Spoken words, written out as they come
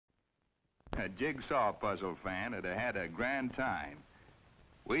a jigsaw puzzle fan would have had a grand time.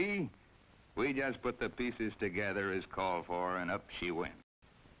 We just put the pieces together as called for, and up she went.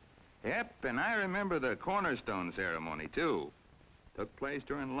 Yep, and I remember the cornerstone ceremony, too. Took place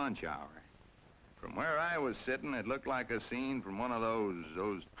during lunch hour. From where I was sitting, it looked like a scene from one of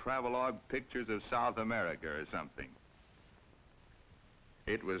those travelogue pictures of South America or something.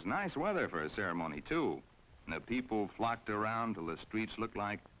 It was nice weather for a ceremony, too. And the people flocked around till the streets looked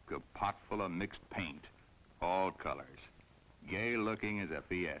like a pot full of mixed paint, all colors, gay-looking as a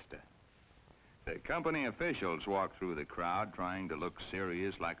fiesta. The company officials walked through the crowd trying to look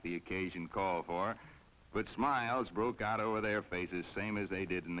serious like the occasion called for, but smiles broke out over their faces same as they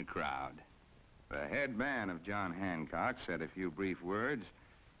did in the crowd. The head man of John Hancock said a few brief words,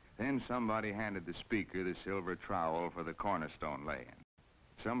 then somebody handed the speaker the silver trowel for the cornerstone laying.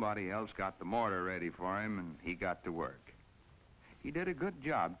 Somebody else got the mortar ready for him, and he got to work. He did a good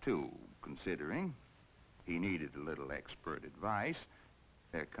job, too, considering. He needed a little expert advice.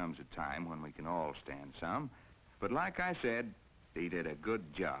 There comes a time when we can all stand some. But like I said, he did a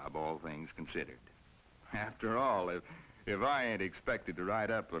good job, all things considered. After all, if I ain't expected to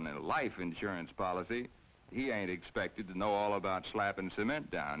write up on a life insurance policy, he ain't expected to know all about slapping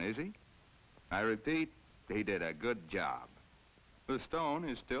cement down, is he? I repeat, he did a good job. The stone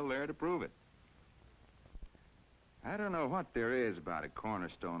is still there to prove it. I don't know what there is about a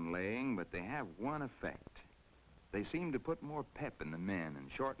cornerstone laying, but they have one effect. They seem to put more pep in the men and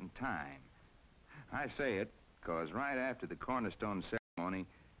shorten time. I say it because right after the cornerstone ceremony,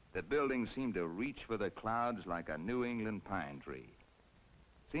 the building seemed to reach for the clouds like a New England pine tree.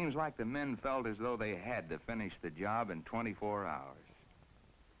 Seems like the men felt as though they had to finish the job in 24 hours.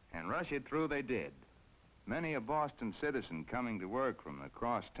 And rush it through they did. Many a Boston citizen coming to work from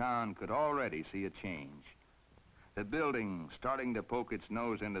across town could already see a change. The building starting to poke its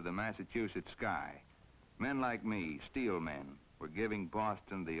nose into the Massachusetts sky. Men like me, steel men, were giving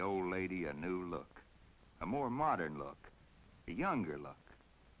Boston the old lady a new look. A more modern look. A younger look.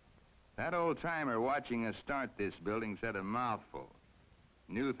 That old-timer watching us start this building said a mouthful.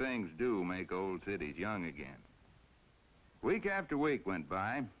 New things do make old cities young again. Week after week went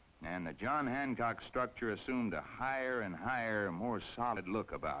by, and the John Hancock structure assumed a higher and higher, more solid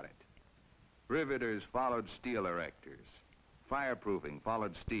look about it. Riveters followed steel erectors. Fireproofing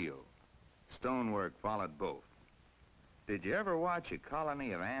followed steel. Stonework followed both. Did you ever watch a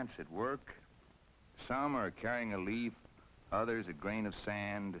colony of ants at work? Some are carrying a leaf, others a grain of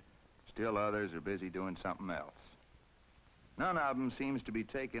sand, still others are busy doing something else. None of them seems to be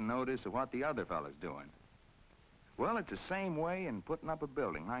taking notice of what the other fellow's doing. Well, it's the same way in putting up a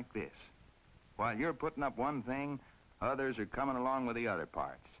building like this. While you're putting up one thing, others are coming along with the other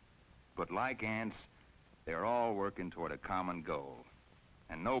parts. But like ants, they're all working toward a common goal.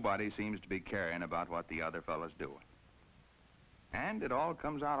 And nobody seems to be caring about what the other fellow's doing. And it all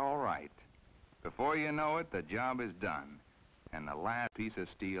comes out all right. Before you know it, the job is done, and the last piece of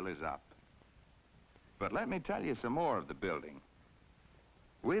steel is up. But let me tell you some more of the building.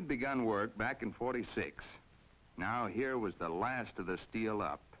 We'd begun work back in '46. Now here was the last of the steel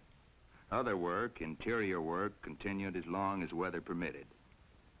up. Other work, interior work, continued as long as weather permitted.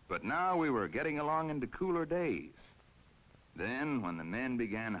 But now we were getting along into cooler days. Then, when the men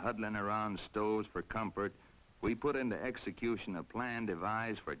began huddling around stoves for comfort, we put into execution a plan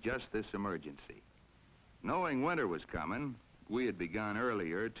devised for just this emergency. Knowing winter was coming, we had begun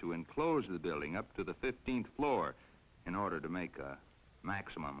earlier to enclose the building up to the 15th floor in order to make a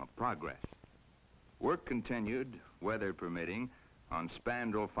maximum of progress. Work continued, weather permitting, on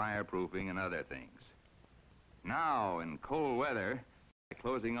spandrel fireproofing and other things. Now, in cold weather, by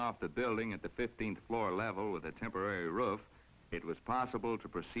closing off the building at the 15th floor level with a temporary roof, it was possible to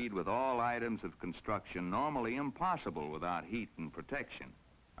proceed with all items of construction normally impossible without heat and protection.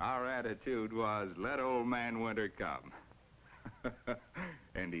 Our attitude was, let old man winter come.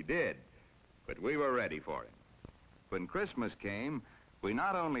 And he did, but we were ready for him. When Christmas came, we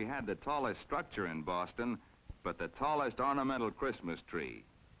not only had the tallest structure in Boston, but the tallest ornamental Christmas tree.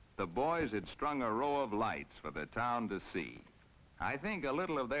 The boys had strung a row of lights for the town to see. I think a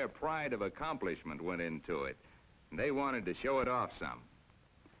little of their pride of accomplishment went into it. They wanted to show it off some.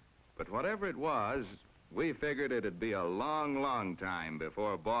 But whatever it was, we figured it'd be a long, long time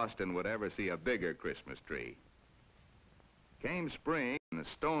before Boston would ever see a bigger Christmas tree. Came spring, and the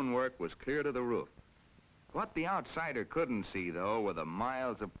stonework was clear to the roof. What the outsider couldn't see, though, were the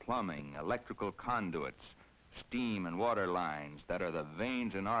miles of plumbing, electrical conduits, steam and water lines that are the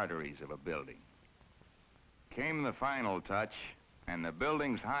veins and arteries of a building. Came the final touch, and the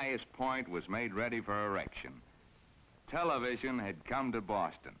building's highest point was made ready for erection. Television had come to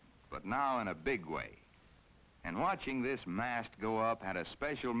Boston. but now in a big way. And watching this mast go up had a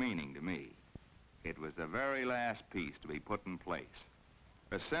special meaning to me. It was the very last piece to be put in place.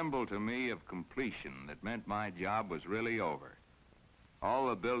 A symbol to me of completion that meant my job was really over. All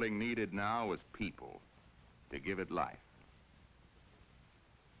the building needed now was people to give it life.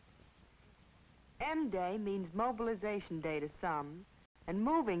 M-Day means mobilization day to some and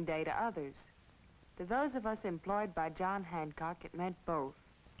moving day to others. To those of us employed by John Hancock, it meant both.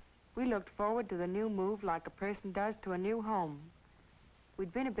 We looked forward to the new move like a person does to a new home.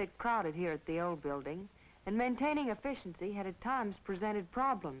 We'd been a bit crowded here at the old building, and maintaining efficiency had at times presented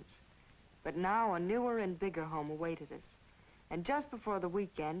problems. But now a newer and bigger home awaited us. And just before the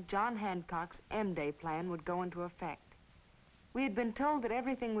weekend, John Hancock's M-Day plan would go into effect. We had been told that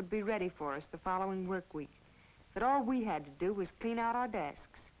everything would be ready for us the following work week, that all we had to do was clean out our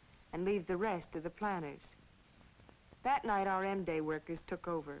desks and leave the rest to the planners. That night, our M-Day workers took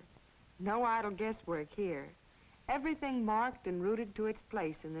over. No idle guesswork here. Everything marked and rooted to its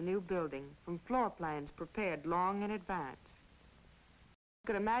place in the new building, from floor plans prepared long in advance. You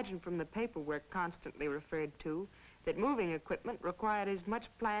could imagine from the paperwork constantly referred to that moving equipment required as much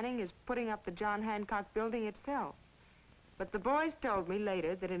planning as putting up the John Hancock building itself. But the boys told me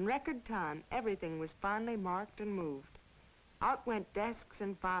later that in record time, everything was finally marked and moved. Out went desks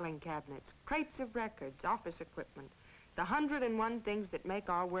and filing cabinets, crates of records, office equipment, the 101 things that make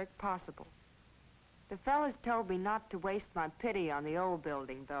our work possible. The fellas told me not to waste my pity on the old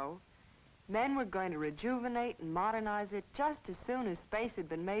building, though. Men were going to rejuvenate and modernize it just as soon as space had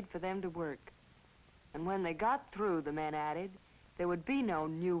been made for them to work. And when they got through, the men added, there would be no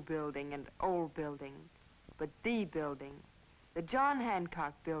new building and old building, but the building, the John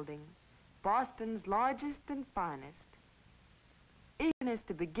Hancock building, Boston's largest and finest. Eagerness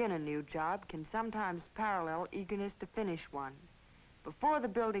to begin a new job can sometimes parallel eagerness to finish one. Before the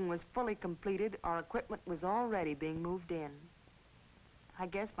building was fully completed, our equipment was already being moved in. I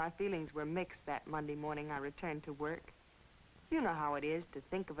guess my feelings were mixed that Monday morning I returned to work. You know how it is to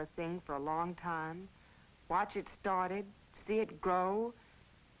think of a thing for a long time, watch it started, see it grow,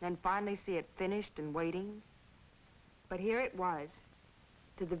 then finally see it finished and waiting. But here it was.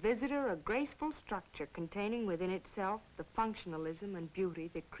 To the visitor, a graceful structure containing within itself the functionalism and beauty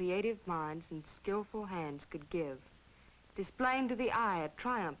that creative minds and skillful hands could give, displaying to the eye a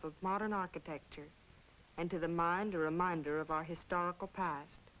triumph of modern architecture, and to the mind a reminder of our historical past.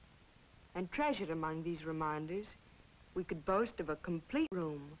 And treasured among these reminders, we could boast of a complete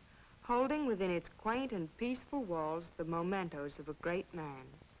room, holding within its quaint and peaceful walls the mementos of a great man,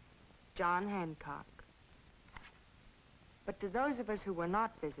 John Hancock. But to those of us who were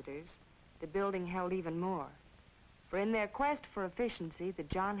not visitors, the building held even more. For in their quest for efficiency, the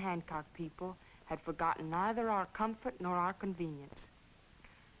John Hancock people had forgotten neither our comfort nor our convenience.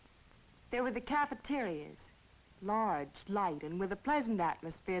 There were the cafeterias, large, light, and with a pleasant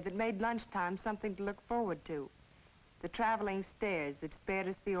atmosphere that made lunchtime something to look forward to. The traveling stairs that spared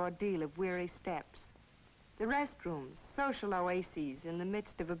us the ordeal of weary steps. The restrooms, social oases in the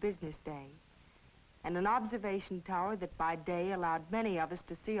midst of a business day. And an observation tower that by day allowed many of us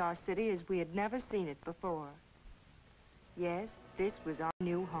to see our city as we had never seen it before. Yes, this was our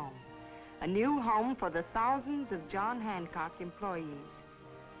new home. A new home for the thousands of John Hancock employees.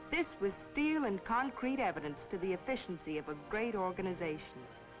 This was steel and concrete evidence to the efficiency of a great organization.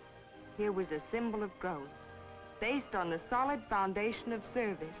 Here was a symbol of growth, based on the solid foundation of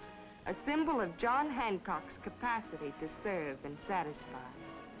service, a symbol of John Hancock's capacity to serve and satisfy.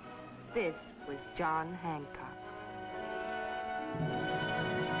 This was John Hancock.